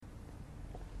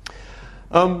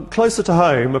Closer to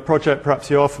home, a project perhaps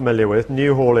you are familiar with,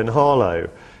 Newhall in Harlow,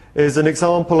 is an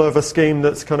example of a scheme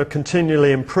that's kind of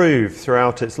continually improved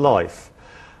throughout its life.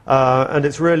 And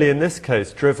it's really, in this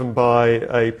case, driven by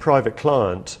a private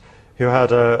client who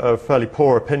had a fairly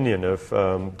poor opinion of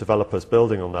developers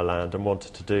building on their land and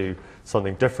wanted to do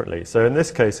something differently. So in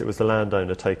this case, it was the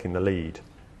landowner taking the lead.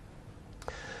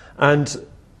 And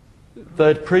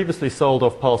they'd previously sold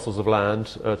off parcels of land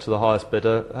to the highest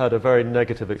bidder, had a very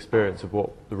negative experience of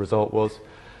what the result was.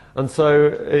 And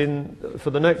so for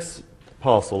the next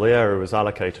parcel, the area was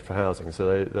allocated for housing,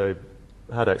 so they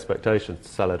had expectations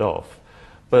to sell it off.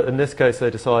 But in this case, they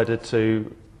decided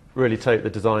to really take the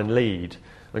design lead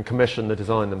and commission the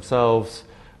design themselves,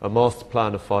 a master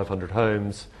plan of 500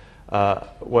 homes,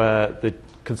 where the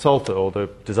consultant or the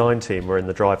design team were in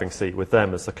the driving seat with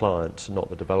them as the client, not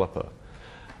the developer.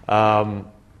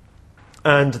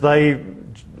 And they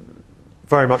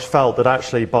very much felt that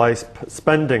actually by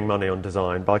spending money on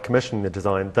design, by commissioning the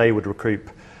design, they would recoup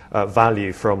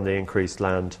value from the increased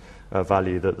land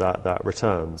value that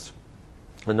returns.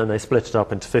 And then they split it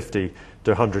up into 50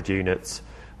 to 100 units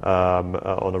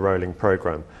on a rolling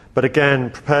programme. But again,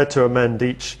 prepared to amend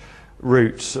each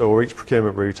route or each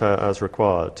procurement route as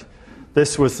required.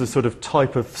 This was the sort of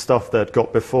type of stuff they'd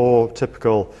got before,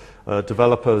 typical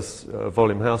developers,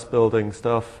 volume house building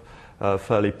stuff,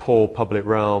 fairly poor public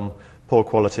realm, poor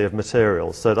quality of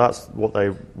materials. So that's what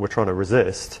they were trying to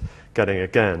resist getting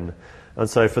again. And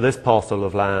so for this parcel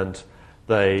of land,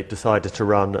 they decided to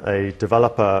run a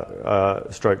developer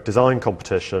stroke design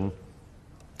competition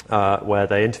where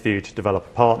they interviewed developer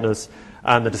partners,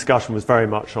 and the discussion was very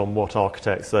much on what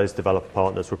architects those developer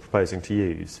partners were proposing to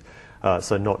use.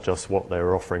 So not just what they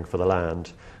were offering for the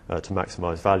land to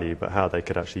maximise value, but how they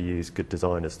could actually use good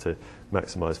designers to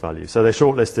maximise value. So they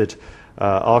shortlisted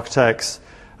architects.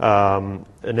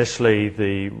 Initially,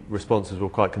 the responses were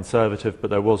quite conservative, but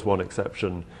there was one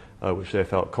exception which they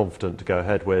felt confident to go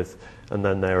ahead with, and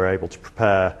then they were able to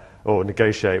prepare or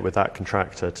negotiate with that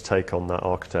contractor to take on that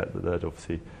architect that they'd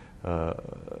obviously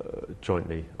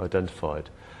jointly identified.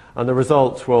 And the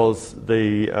result was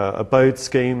the abode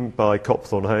scheme by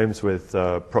Copthorne Homes with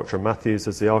Procter & Matthews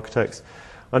as the architects.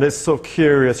 And it's a sort of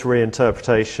curious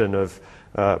reinterpretation of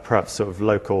perhaps sort of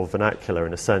local vernacular,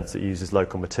 in a sense. It uses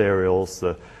local materials,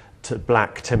 the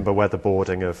black timber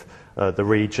weatherboarding of the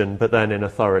region, but then in a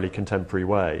thoroughly contemporary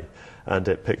way. And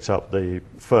it picked up the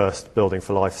first Building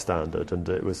for Life standard, and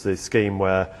it was the scheme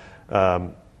where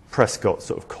Prescott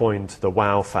sort of coined the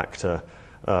wow factor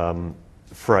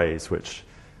phrase, which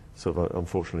sort of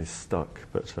unfortunately stuck,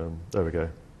 but there we go.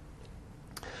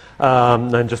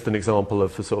 Then just an example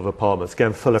of the sort of apartments,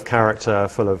 again full of character,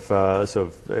 full of sort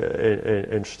of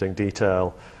interesting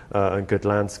detail and good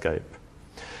landscape.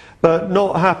 But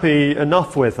not happy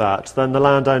enough with that, then the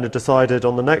landowner decided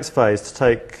on the next phase to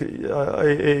take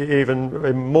even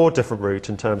a more different route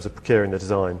in terms of procuring the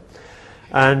design.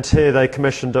 And here they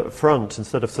commissioned up front,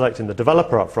 instead of selecting the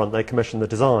developer up front, they commissioned the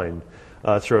design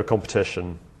through a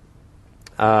competition,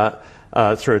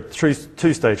 through a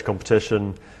two-stage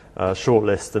competition,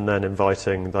 shortlist, and then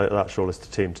inviting that shortlisted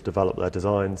team to develop their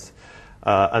designs.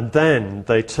 And then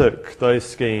they took those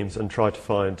schemes and tried to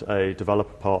find a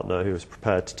developer partner who was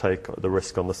prepared to take the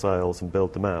risk on the sales and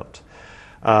build them out.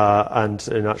 And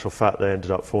in actual fact, they ended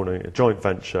up forming a joint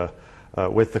venture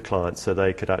with the client so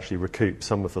they could actually recoup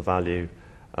some of the value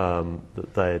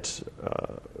that they'd,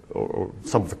 or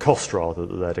some of the cost rather,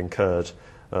 that they'd incurred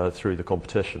through the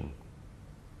competition.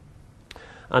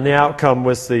 And the outcome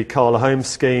was the Carla Homes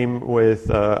scheme with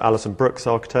Alison Brooks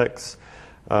Architects.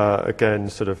 Again,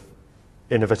 sort of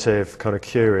innovative, kind of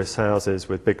curious houses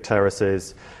with big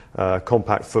terraces,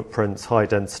 compact footprints, high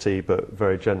density, but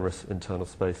very generous internal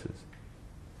spaces.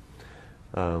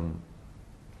 And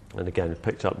again, it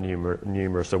picked up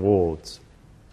numerous awards.